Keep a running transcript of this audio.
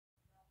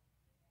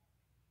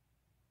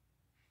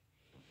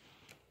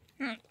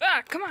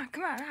Ah, come on.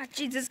 Ah,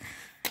 Jesus.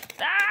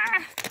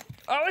 Ah!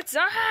 Oh, it's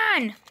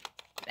on!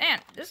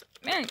 Man,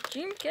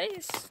 GMK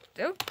is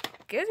so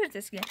good at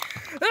this game.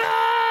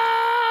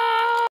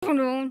 Ah!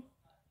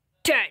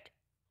 Dead.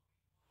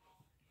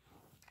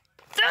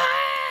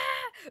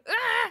 Ah!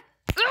 Ah!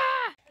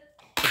 Ah!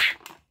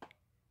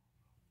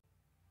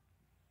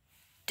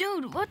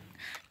 Dude, what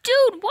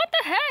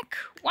the heck?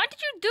 Why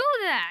did you do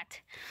that?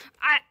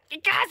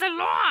 You guys are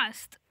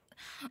lost.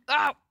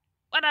 Oh,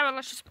 whatever,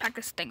 let's just pack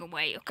this thing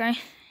away, okay?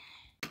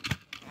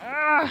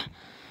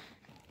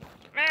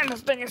 Man,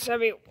 this thing is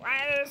heavy.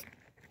 Why is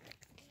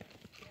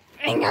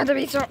it got to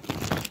be so...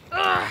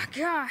 Oh,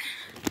 God.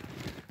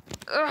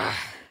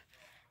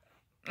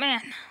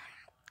 Man,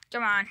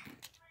 come on.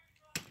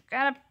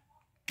 Gotta...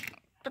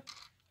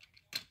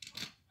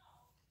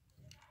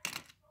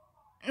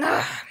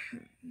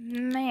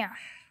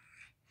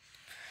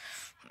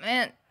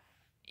 Man.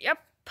 Yep.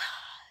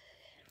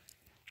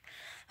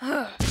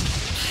 The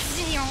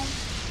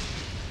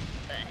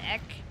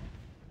heck?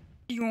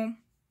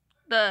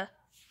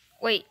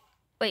 Wait.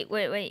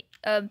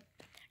 Did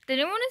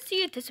anyone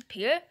see it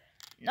disappear?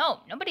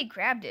 No, nobody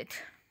grabbed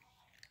it.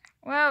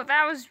 Well,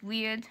 that was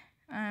weird.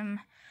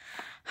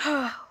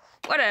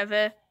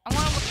 Whatever. Oh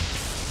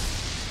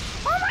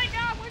my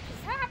God, what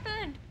just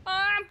happened?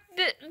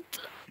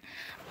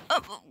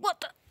 What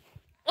the?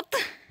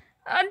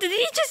 Did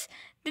he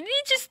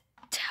just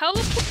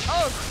teleport?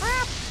 Oh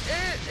crap!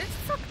 It's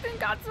fucking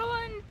Godzilla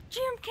and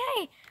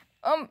GMK.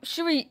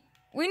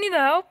 We need to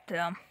help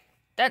them.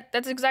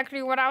 That's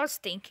exactly what I was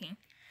thinking.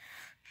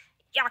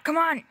 Yeah, come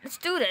on, let's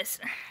do this.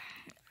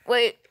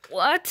 Wait,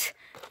 what?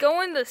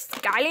 Go in the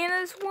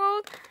Skylanders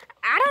world?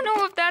 I don't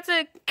know if that's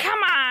a...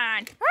 Come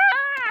on!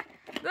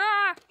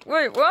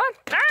 Wait, what?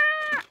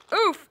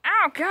 Oof!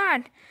 Ow,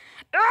 God!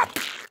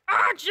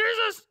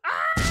 Jesus!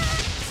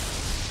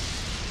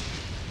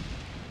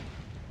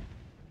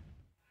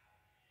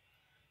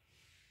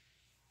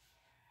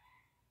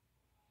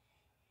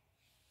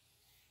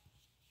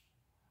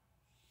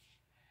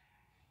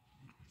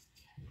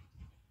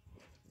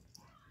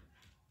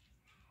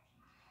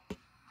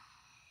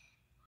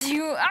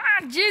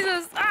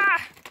 Jesus!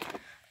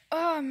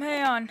 Oh,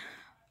 man.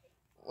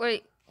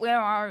 Wait, where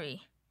are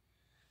we?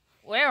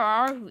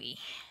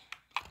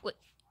 Wait,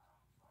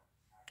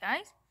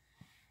 guys?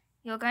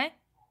 You okay?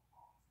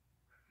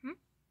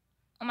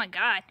 Oh my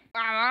God.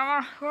 Oh my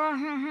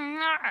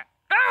God.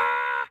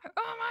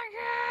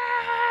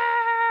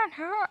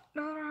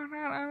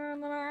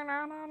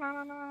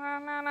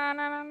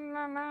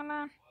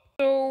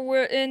 So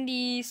we're in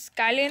the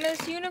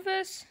Skylanders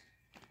universe?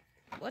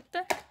 What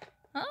the?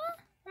 Huh?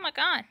 Oh my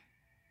God.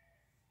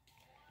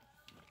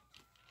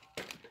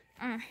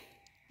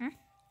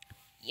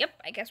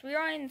 Yep, I guess we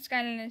are in the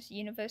Skylanders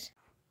universe.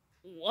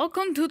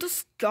 Welcome to the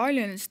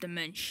Skylanders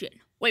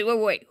dimension. Wait.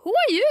 Who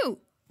are you?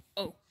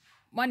 Oh,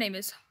 my name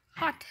is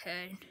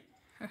Hothead.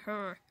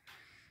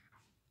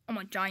 I'm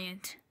a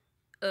giant.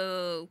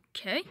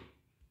 Okay.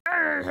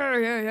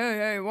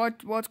 Hey,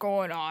 what's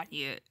going on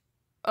here?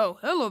 Oh,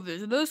 hello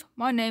visitors.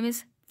 My name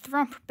is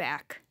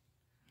Thrumpback.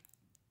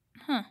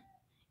 Huh.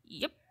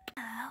 Yep.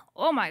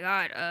 Oh my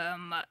God.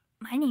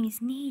 My name is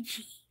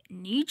Niji.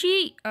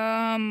 Niji?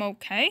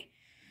 Okay.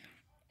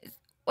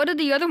 What are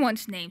the other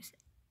ones' names?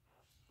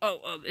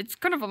 Oh, it's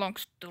kind of a long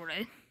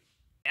story.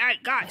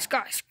 Guys,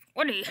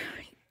 what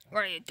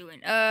are you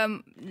doing?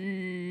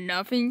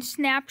 Nothing.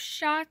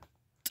 Snapshot.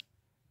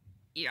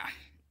 Yeah.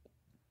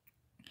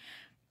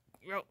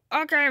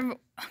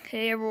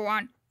 Okay,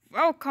 everyone.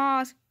 Roll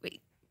calls.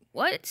 Wait,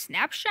 what?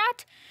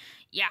 Snapshot?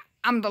 Yeah,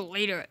 I'm the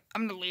leader.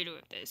 I'm the leader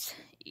of this.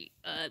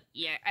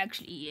 Yeah,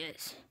 actually,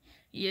 yes.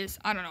 Yes,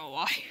 I don't know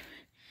why.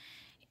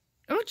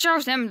 Who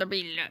chose him to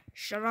be leader?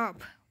 Shut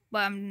up.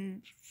 But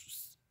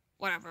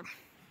whatever.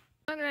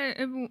 Okay,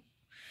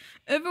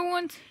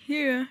 everyone's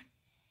here.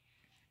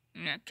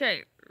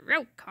 Okay,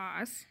 roll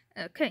calls.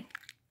 Okay.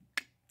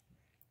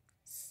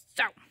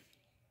 So,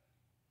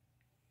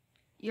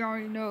 you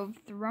already know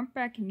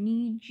Thrumpback,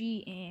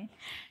 Niji, and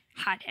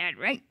Hothead,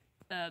 right?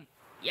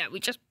 Yeah, we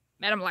just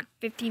met him like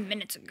 15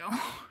 minutes ago.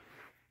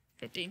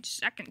 15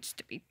 seconds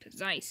to be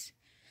precise.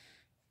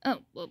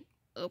 Oh, well,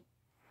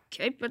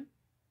 okay, but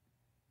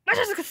let's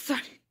just get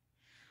started.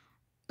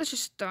 Let's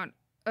just start,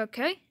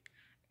 okay?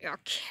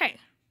 Okay.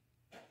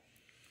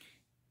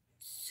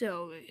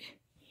 So,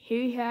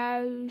 here we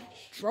have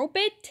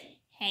Drobit,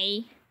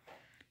 hey,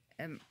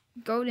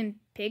 Golden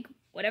Pig,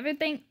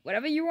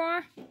 whatever you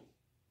are.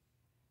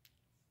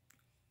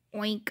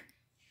 Oink.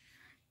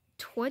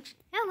 Twitch,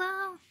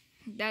 hello.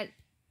 That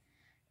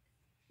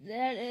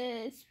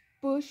is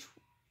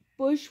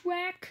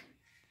Bushwhack.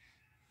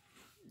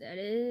 That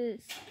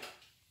is...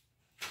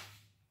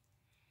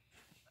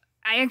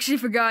 I actually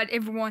forgot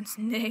everyone's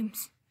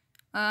names.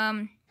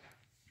 Do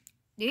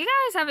you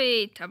guys have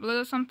a tablet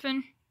or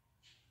something?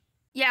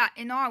 Yeah,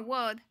 in our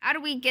world, how do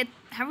we get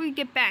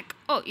back?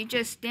 Oh, you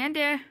just stand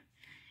there,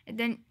 and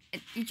then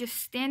you just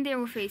stand there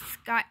with a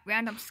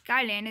random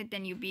Skylander,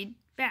 then you'll be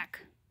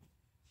back.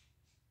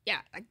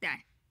 Yeah, like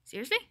that.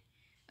 Seriously?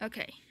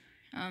 Okay.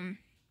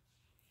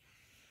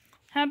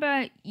 How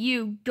about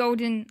you,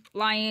 Golden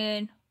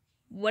Lion,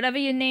 whatever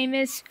your name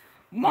is?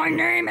 My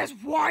name is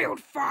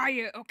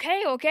Wildfire.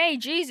 Okay,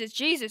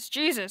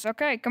 Jesus.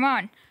 Okay, come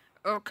on.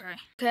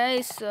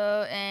 Okay,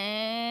 so,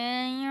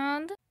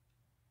 and...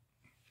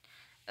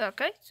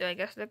 Okay, so I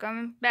guess they're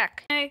coming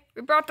back. Hey,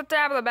 we brought the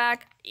tablet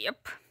back.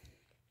 Yep.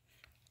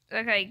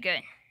 Okay,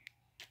 good.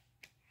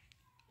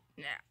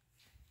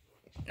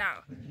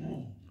 Now,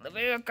 let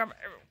me look up...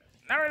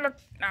 Let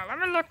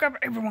me look up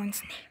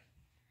everyone's name.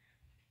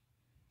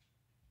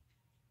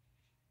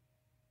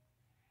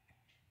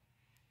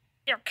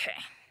 Okay.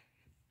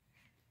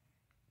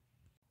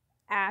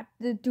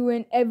 After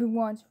doing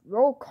everyone's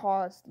roll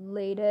calls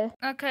later.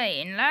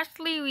 Okay, and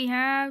lastly we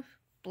have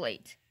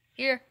Blade.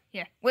 Here.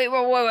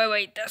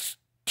 Wait. There's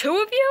two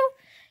of you?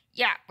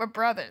 Yeah, we're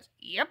brothers.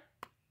 Yep.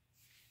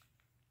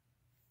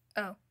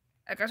 Oh,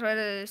 I guess what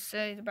it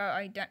says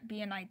about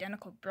being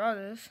identical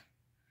brothers.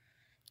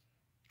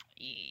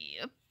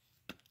 Yep.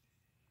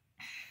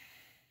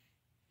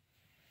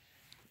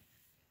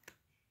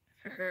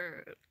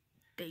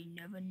 They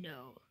never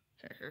know.